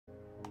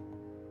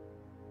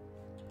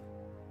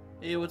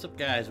Hey, what's up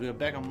guys? We are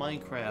back on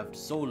Minecraft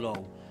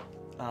solo.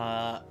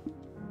 I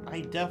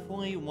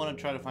definitely want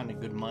to try to find a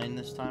good mine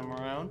this time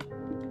around.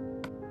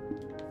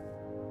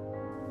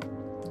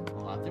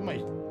 Oh, I think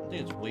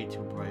it's way too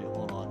bright.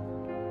 Hold on.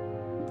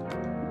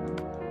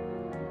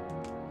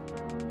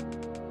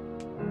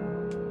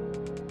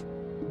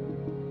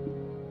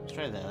 Let's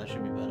try that. That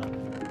should be better.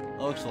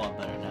 It looks a lot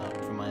better now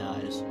for my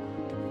eyes.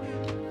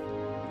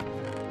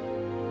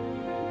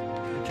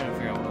 I'm trying to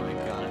figure out what I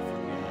got. I forget.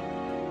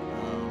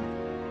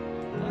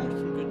 I have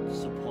some good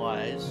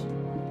supplies.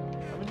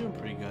 I've been doing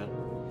pretty good.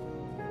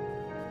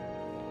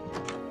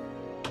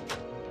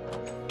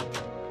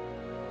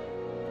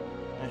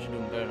 Actually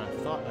doing better than I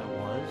thought I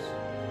was.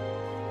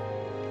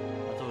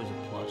 That's always a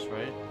plus,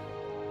 right?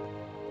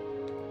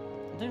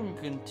 I think we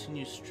can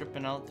continue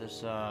stripping out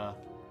this,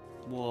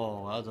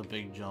 whoa, that was a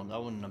big jump.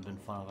 That wouldn't have been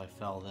fun if I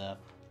fell there.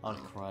 I'd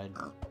have cried.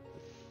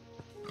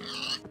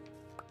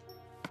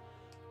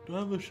 Do I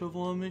have a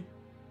shovel on me?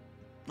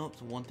 Nope,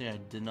 it's the one thing I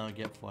did not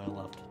get before I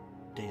left.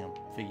 Damn,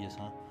 figures,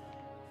 huh?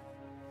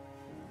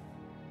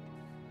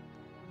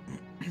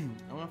 I'm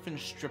gonna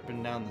finish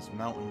stripping down this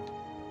mountain.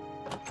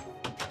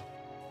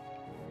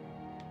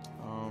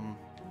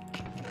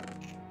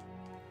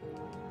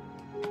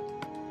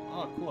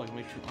 Oh, cool, I can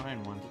make 2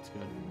 iron ones, that's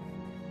good.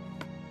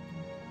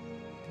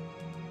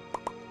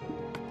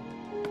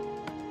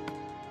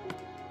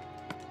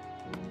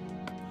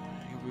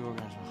 I gotta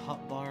reorganize my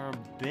hotbar a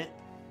bit.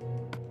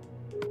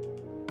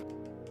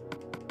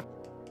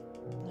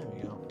 There we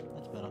go,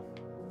 that's better.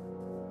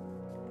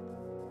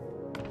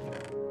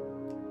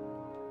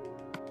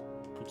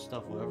 Put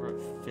stuff wherever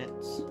it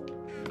fits.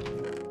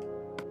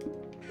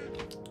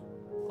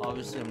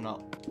 Obviously, I'm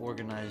not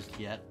organized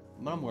yet,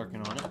 but I'm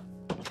working on it.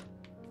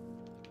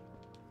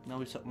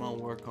 That'll be something I'll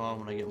work on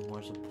when I get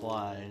more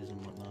supplies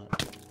and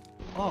whatnot.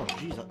 Oh,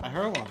 jeez, I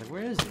heard one. I was like,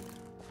 where is it?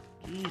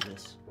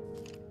 Jesus.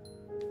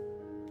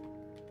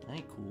 That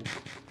ain't cool.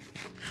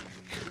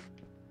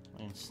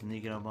 I ain't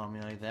sneaking up on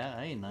me like that.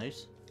 That ain't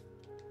nice.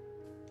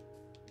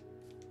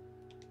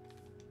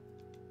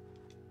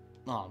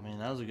 Oh, man,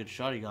 that was a good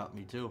shot he got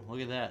me, too. Look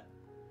at that.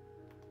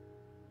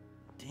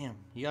 Damn,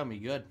 he got me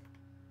good.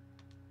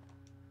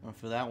 Went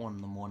for that one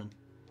in the morning.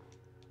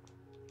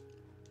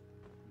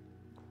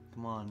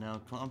 Come on now,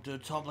 climb to the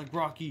top like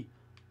Rocky.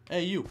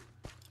 Hey, you.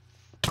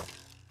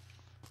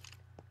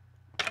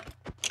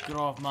 Get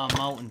off my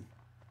mountain.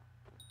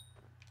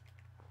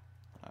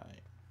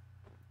 Alright.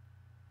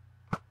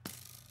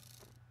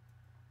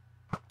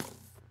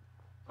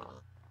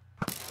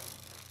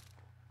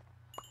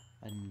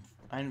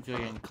 I didn't feel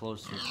getting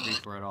close to a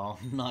creeper at all.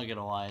 I'm not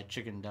gonna lie, I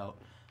chickened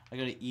out. I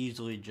could have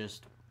easily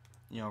just,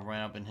 you know,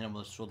 ran up and hit him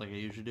with a sword like I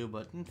usually do,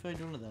 but didn't feel like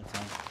doing it that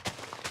time.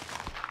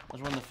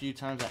 That's one of the few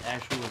times I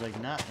actually was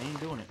like, nah, I ain't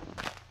doing it.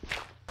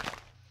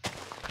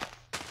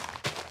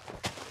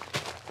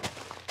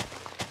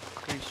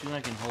 Pretty soon I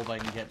can hope I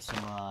can get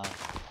some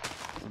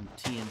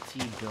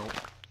TNT built.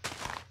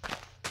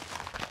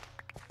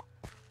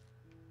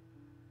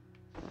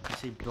 I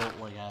say built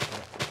like I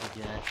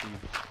can actually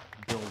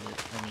build it.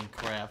 I mean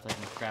craft, I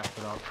can craft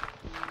it up.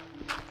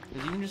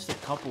 Because even just a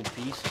couple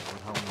pieces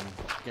would help me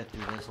get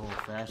through this a little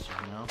faster,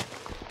 you know?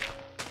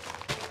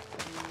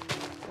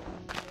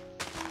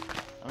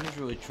 I'm just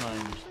really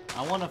trying to... I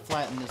want to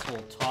flatten this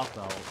whole top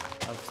out.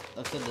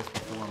 I've said this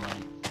before in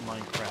my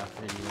Minecraft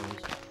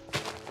videos.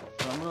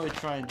 But I'm really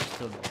trying just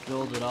to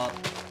build it up.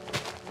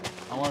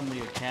 I want to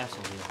make a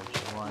castle here, which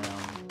is why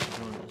I'm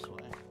doing it this way.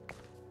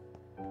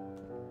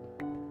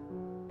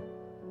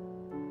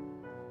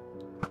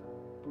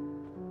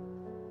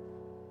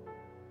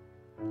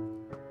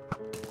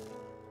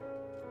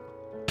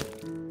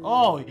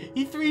 Oh,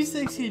 he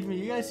 360'd me.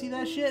 You guys see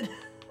that shit?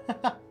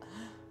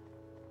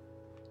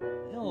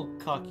 You little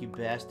cocky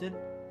bastard.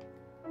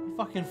 You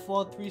fucking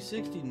fought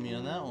 360'd me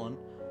on that one.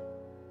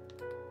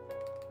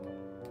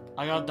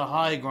 I got the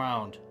high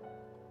ground.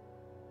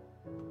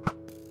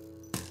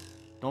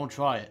 Don't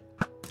try it.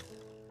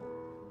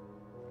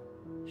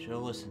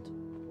 Should've listened.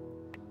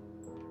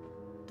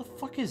 What the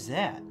fuck is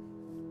that?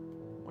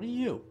 What are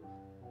you?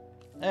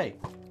 Hey,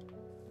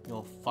 you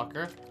little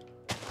fucker.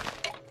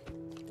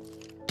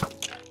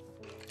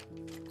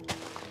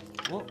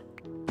 Whoa.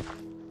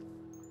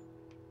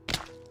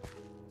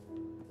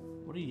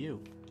 What are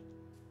you?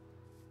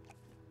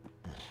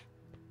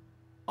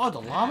 Oh,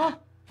 the llama?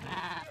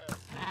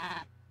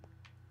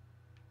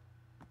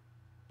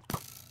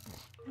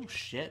 Oh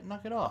shit,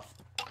 knock it off.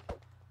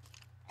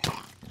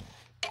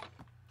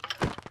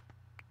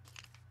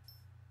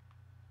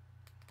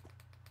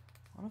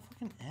 What a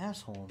fucking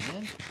asshole,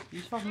 man.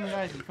 These fucking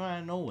guys are coming out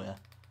of nowhere.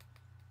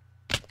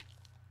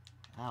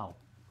 Ow.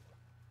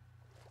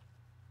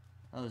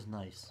 That was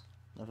nice.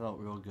 That felt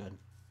real good.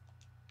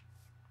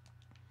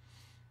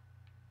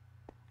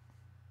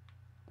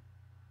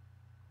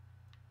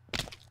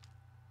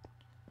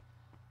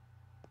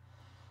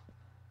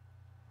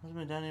 Hasn't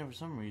been down here for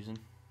some reason.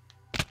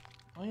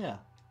 Oh yeah,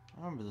 I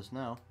remember this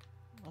now.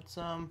 Let's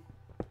go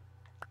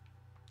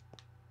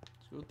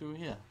through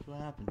here. See what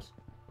happens.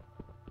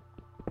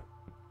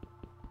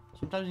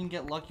 Sometimes you can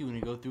get lucky when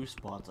you go through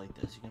spots like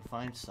this. You can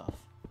find stuff.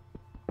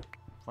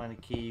 Find a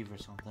cave or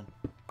something.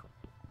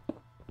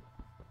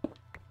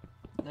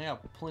 They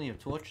got plenty of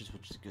torches,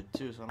 which is good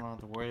too, so I don't have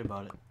to worry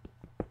about it.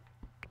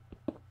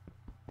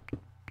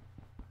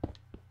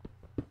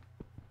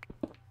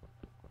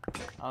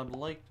 I'd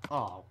like...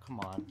 Oh, come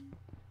on.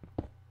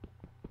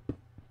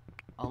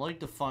 I'd like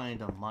to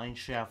find a mine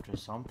shaft or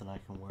something I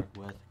can work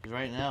with. Because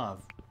right now,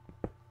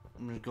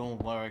 I'm just going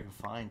with what I can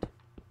find.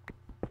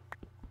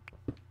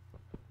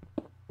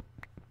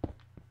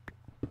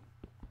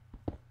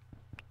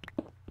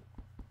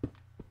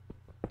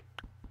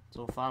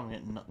 So far I'm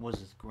getting... Was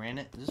this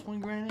granite? Is this one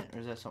granite? Or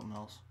is that something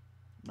else?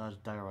 No, it's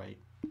diorite.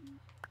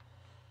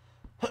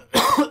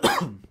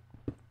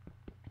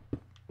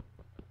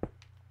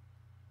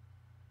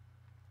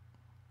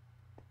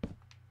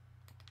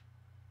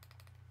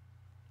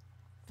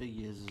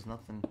 Figures, there's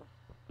nothing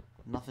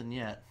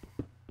yet.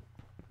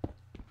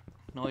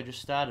 No, I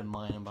just started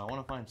mining, but I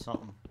want to find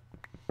something.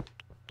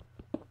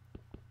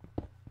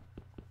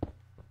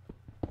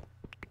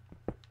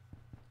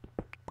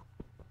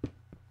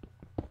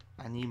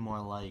 I need more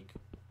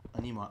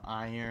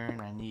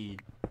iron,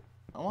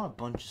 I want a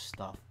bunch of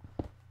stuff.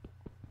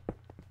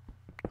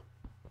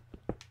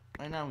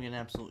 Right now I'm getting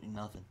absolutely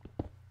nothing.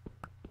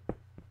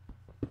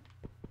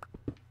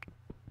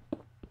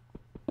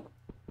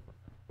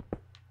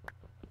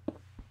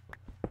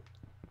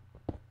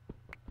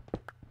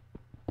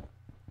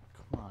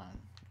 Come on.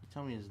 You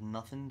tell me there's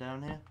nothing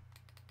down here?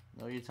 Is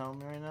that what you're telling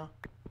me right now?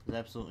 There's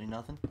absolutely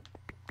nothing?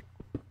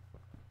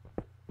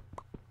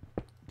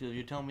 Dude,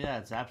 you're telling me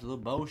that it's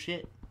absolute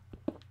bullshit?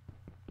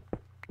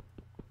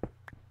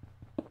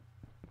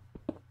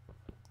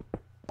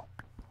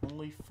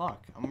 Holy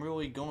fuck. I'm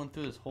really going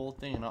through this whole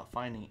thing and not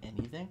finding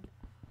anything?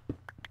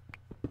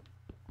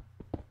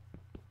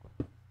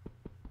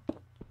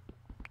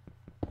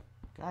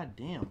 God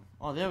damn.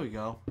 Oh, there we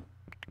go.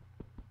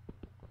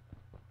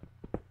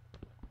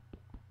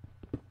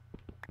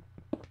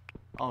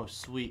 Oh,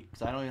 sweet.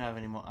 Because I don't even have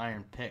any more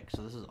iron picks,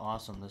 so this is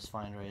awesome, this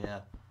find right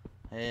here.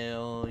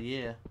 Hell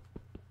yeah.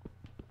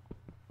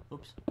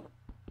 Oops.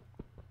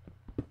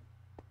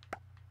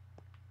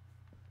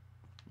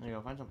 There you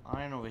go. Find some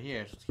iron over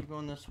here. So let's keep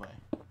going this way.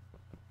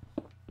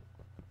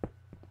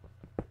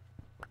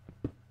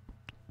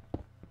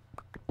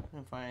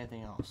 Didn't find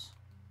anything else.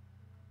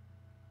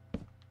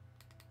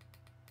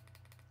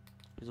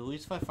 Because at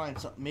least if I find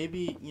something,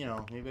 maybe, you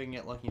know, maybe I can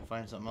get lucky and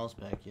find something else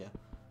back here.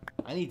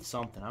 I need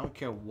something. I don't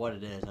care what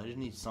it is. I just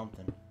need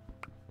something.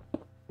 I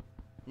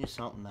need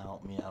something to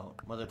help me out.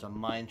 Whether it's a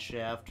mine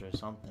shaft or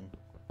something.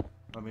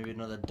 Or maybe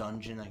another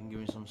dungeon that can give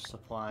me some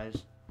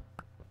supplies.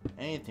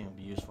 Anything would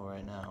be useful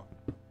right now.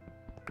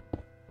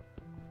 I'm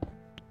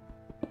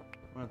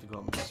gonna have to go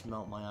up and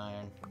smelt my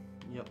iron.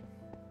 Yep.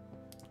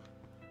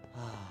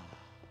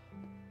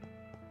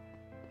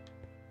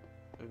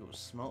 Gotta go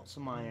smelt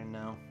some iron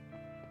now.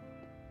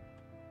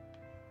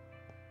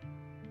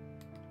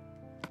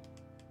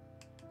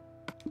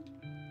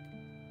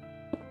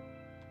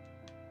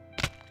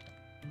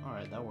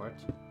 Alright, that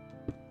worked.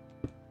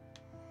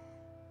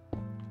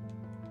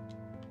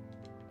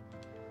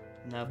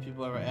 Now, if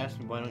people ever ask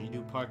me why don't you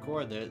do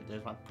parkour,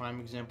 there's my prime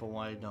example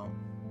why I don't.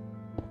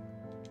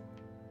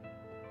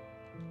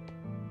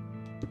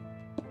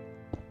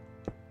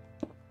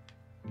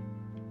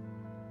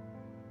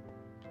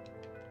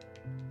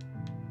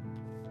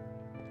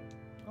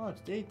 Oh,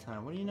 it's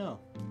daytime. What do you know?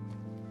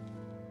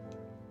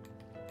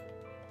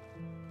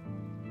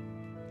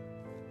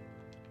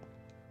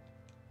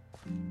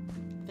 I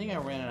think I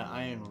ran out of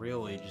iron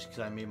really just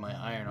because I made my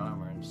iron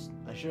armor. And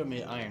I should have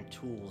made iron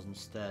tools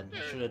instead. I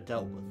should have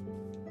dealt with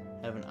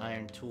having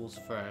iron tools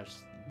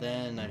first.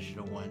 Then I should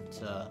have went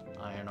to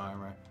iron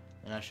armor.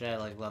 And I should have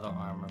like leather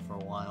armor for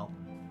a while.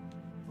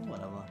 But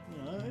whatever.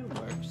 You know, it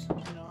works.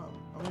 You know,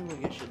 I'm able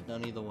to get shit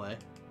done either way.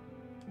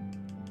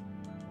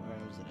 Where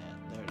is it at?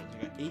 There it is. I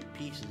got 8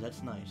 pieces.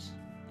 That's nice.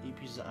 8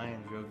 pieces of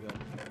iron is real good.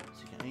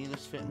 So can any of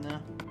this fit in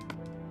there?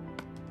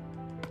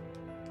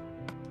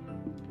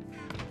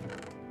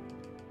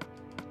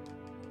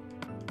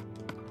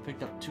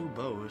 Picked up 2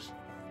 bows.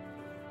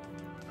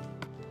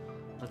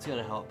 That's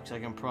gotta help because I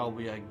can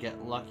probably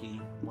get lucky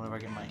whenever I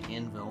get my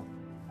anvil.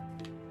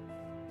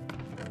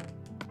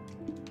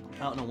 I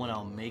don't know when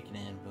I'll make an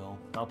anvil.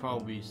 That'll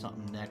probably be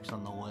something next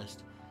on the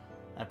list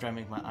after I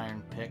make my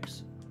iron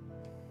picks.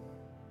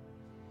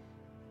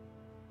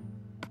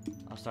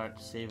 I'll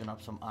start saving up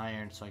some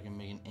iron so I can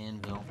make an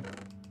anvil.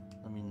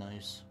 That'd be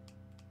nice.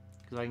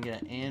 Because I can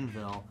get an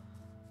anvil,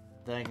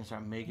 then I can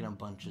start making a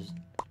bunch of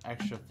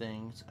extra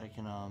things. I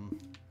can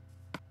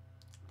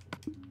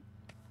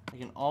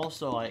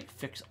also like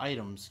fix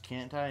items,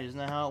 can't I? Isn't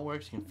that how it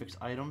works? You can fix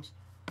items.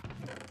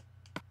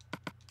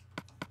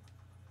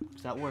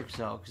 Cause that works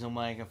out. Cause then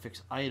when I can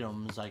fix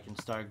items, I can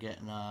start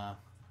getting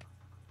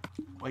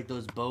like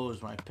those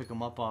bows. When I pick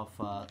them up off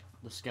the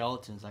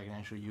skeletons, I can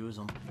actually use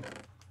them.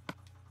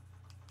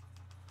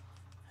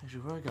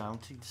 Actually, where I go? I'm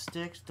gonna take the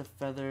sticks, the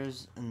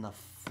feathers, and the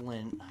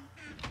flint.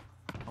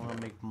 I'm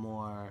gonna make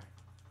more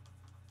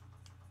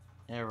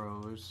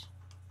arrows.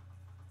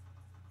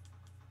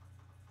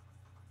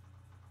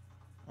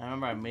 I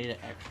remember I made an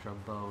extra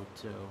bow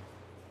too.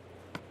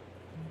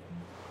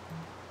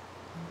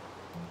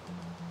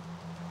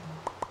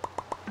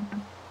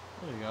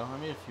 There we go, I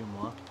made a few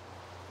more.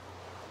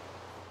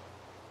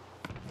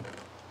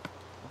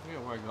 I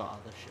forget where I got all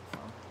this shit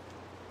from.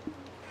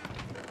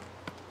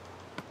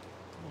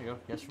 There you go,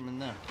 guess from in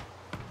there.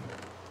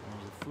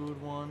 There's a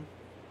food one.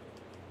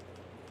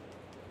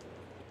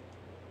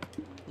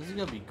 This is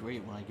gonna be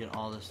great when I get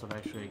all this stuff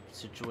actually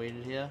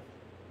situated here.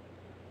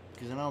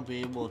 Because then I'll be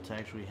able to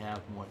actually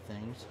have more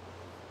things.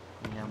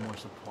 And have more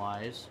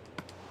supplies.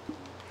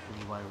 Which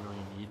is what I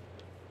really need.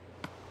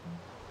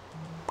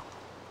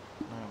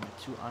 I got my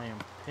 2 iron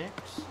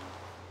picks.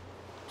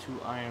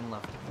 2 iron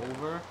left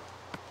over.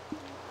 Is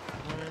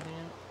there anything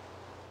in it?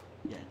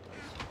 Yeah, it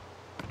does.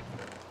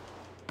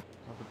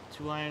 I'll put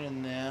 2 iron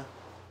in there.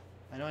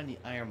 I know I need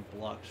iron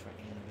blocks for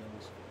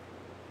anvils.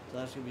 So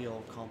that's gonna be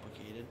all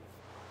complicated.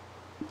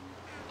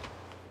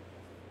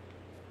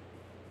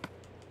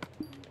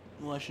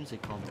 Well, I shouldn't say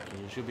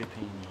complicated. It should be a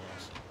pain in the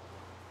ass.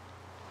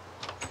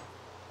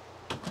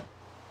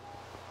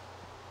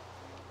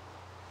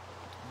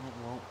 Oh,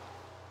 well.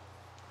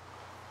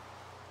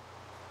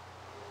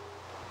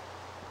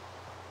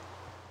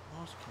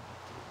 What else can I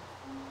do?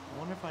 I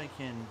wonder if I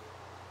can...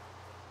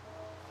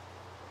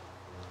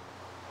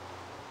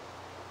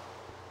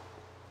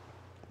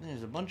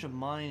 There's a bunch of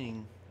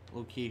mining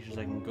locations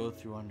I can go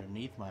through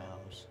underneath my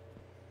house.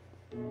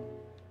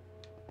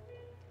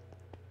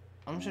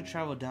 I'm just gonna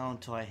travel down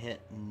until I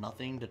hit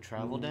nothing to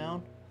travel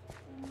down.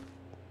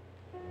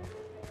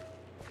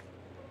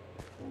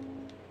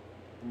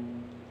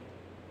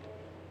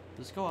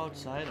 Does this go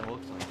outside? It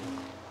looks like it.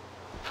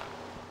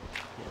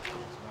 Yeah, it does.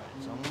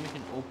 Alright, so I'm gonna make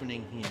an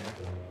opening here.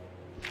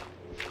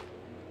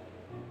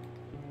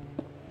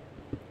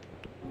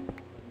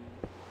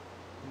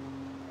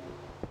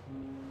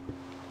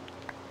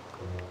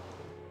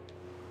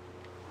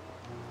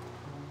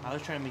 I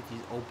was trying to make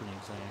these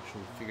openings so I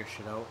actually figure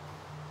shit out.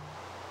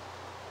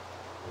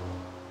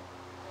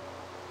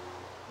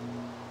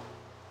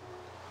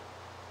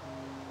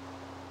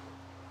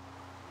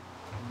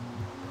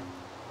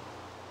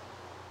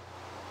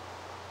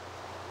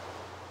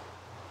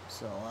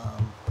 So,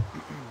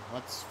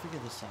 let's figure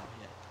this out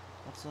here.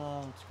 Let's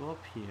go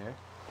up here.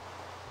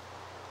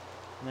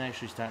 I'm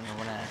actually starting to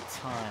run out of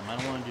time. I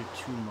don't want to do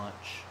too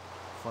much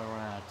before I run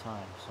out of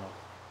time, so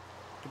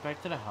get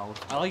back to the house.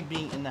 I like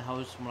being in the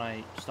house when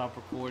I stop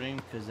recording,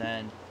 because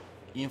then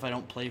even if I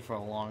don't play for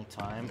a long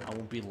time, I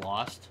won't be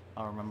lost.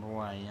 I'll remember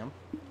where I am.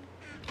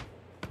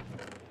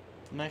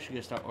 I'm actually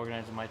gonna start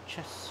organizing my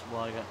chests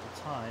while I got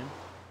the time.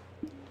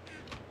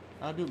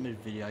 I'll do it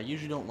mid-video. I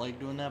usually don't like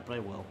doing that, but I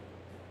will.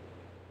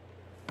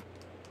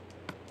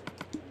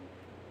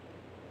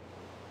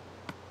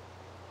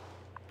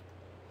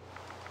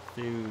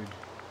 Food.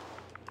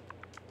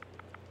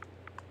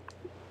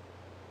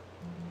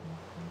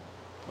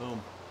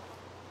 Boom.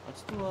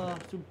 Let's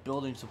do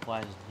building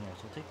supplies in here.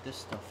 So I'll take this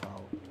stuff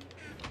out.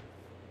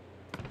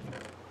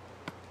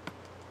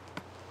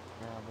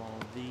 Grab all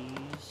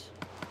these.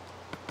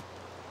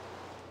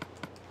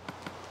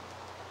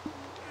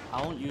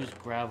 I won't use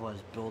gravel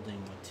as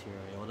building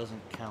material. It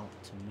doesn't count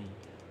to me.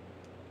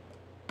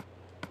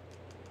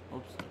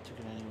 Oops, I took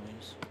it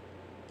anyways.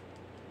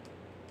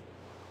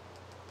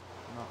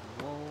 Not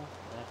wool,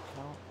 that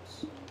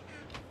counts.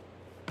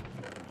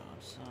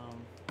 Got some.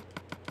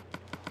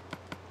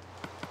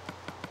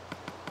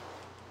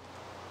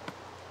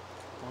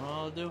 What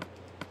I'll do?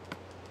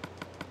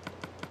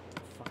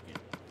 Fuck it.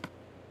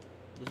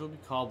 This will be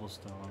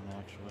cobblestone,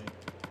 actually.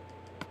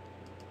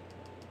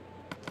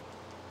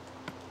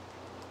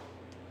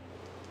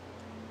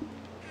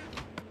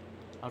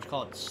 I'll just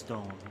call it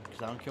stone,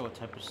 because I don't care what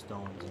type of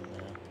stone's in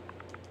there.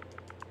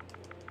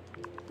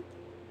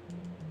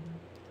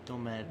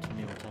 Don't matter to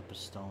me what type of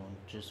stone,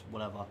 just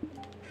whatever.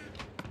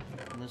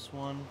 And this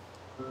one.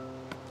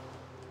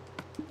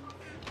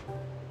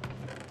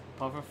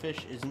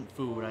 Pufferfish isn't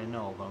food, I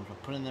know, but I'm gonna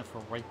put it in there for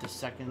right this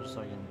second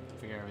so I can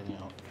figure everything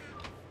out.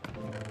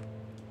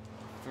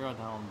 Figure out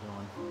how I'm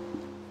doing.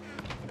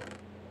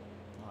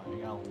 Alright,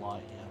 I got a lot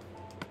here.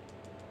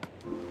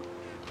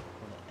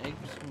 Well, the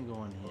eggs can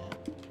go in here.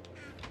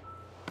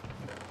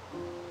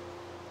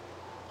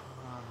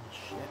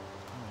 Shit.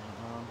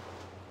 Alright,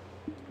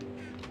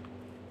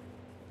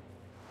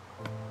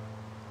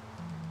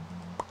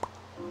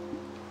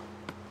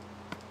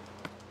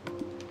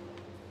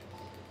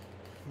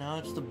 now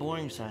it's the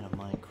boring side of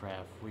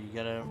Minecraft, where you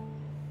gotta,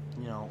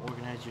 you know,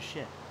 organize your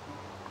shit.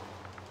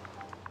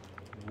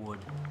 Wood.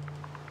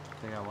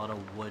 I got a lot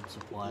of wood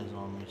supplies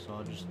on me, so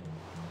I'll just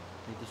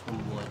make this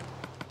one wood.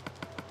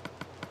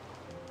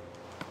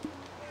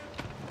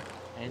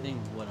 Anything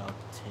wood I'll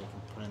take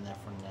and put in there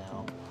for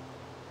now.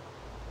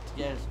 To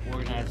get as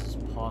organized as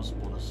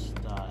possible to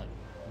start.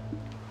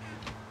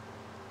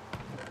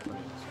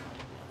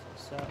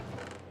 Set.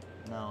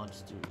 Now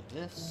let's do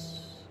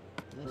this,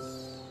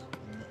 this,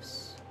 and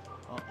this.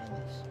 Oh, and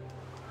this.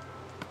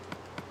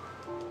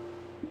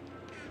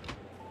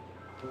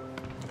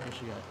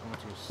 actually got. I'm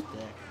gonna take a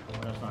stack.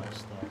 Well, that's not a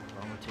stack,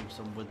 but I'm gonna take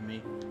some with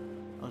me.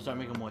 I'm gonna start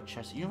making more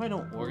chests. Even if I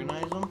don't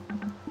organize them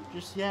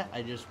just yet,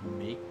 I just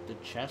make the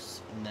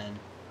chests, and then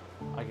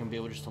I can be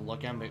able just to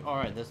look at them. And be, all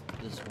right, this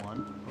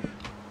one.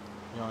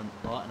 You know,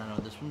 and I know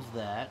this one's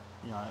that.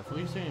 You know, if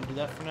we can do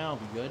that for now,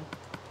 it'll be good.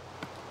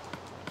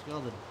 Let's get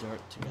all the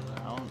dirt together.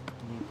 I don't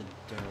need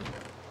the dirt.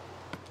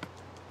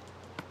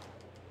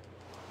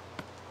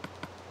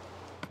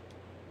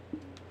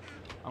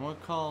 I'm gonna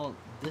call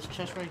this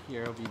chest right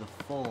here will be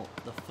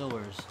the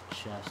fillers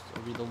chest.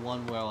 It'll be the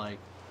one where, like,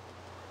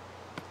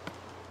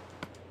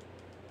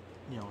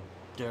 you know,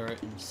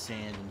 dirt and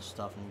sand and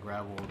stuff and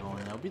gravel will go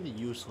in. That'll be the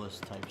useless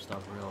type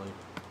stuff, really.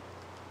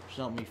 Just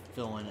don't me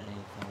fill in anything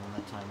when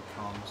that time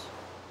comes.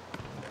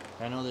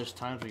 I know there's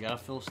times we gotta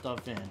fill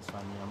stuff in, so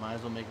I mean, I might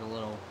as well make a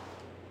little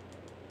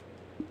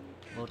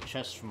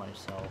chest for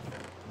myself.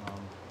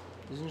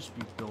 This is just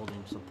be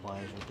building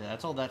supplies right there.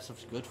 That's all that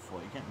stuff's good for.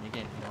 You can't make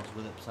anything else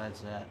with it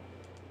besides that.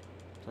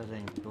 Besides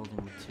any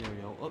building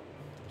material. Oh,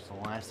 that's the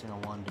last thing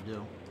I wanted to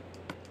do.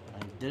 I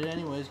did it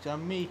anyways, because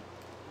I'm me.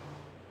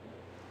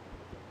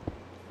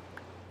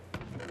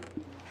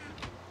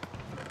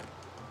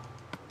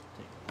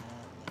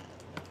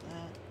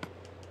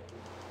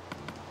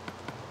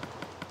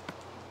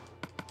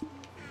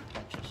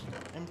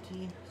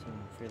 Empty, so we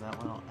can figure that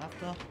one out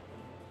after.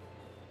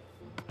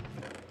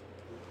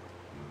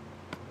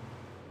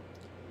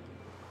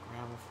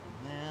 Gravel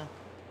from there.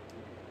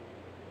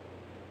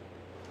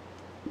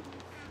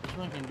 This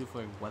one I can do for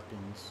like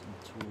weapons and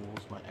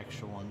tools, my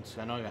extra ones.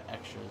 I know I got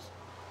extras.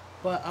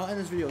 But I'll end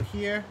this video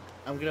here.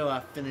 I'm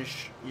gonna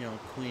finish, you know,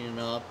 cleaning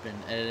up and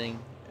editing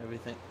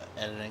everything,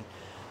 and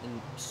you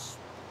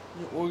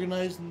know,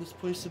 organizing this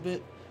place a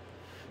bit.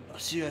 I'll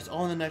see you guys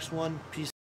all in the next one. Peace.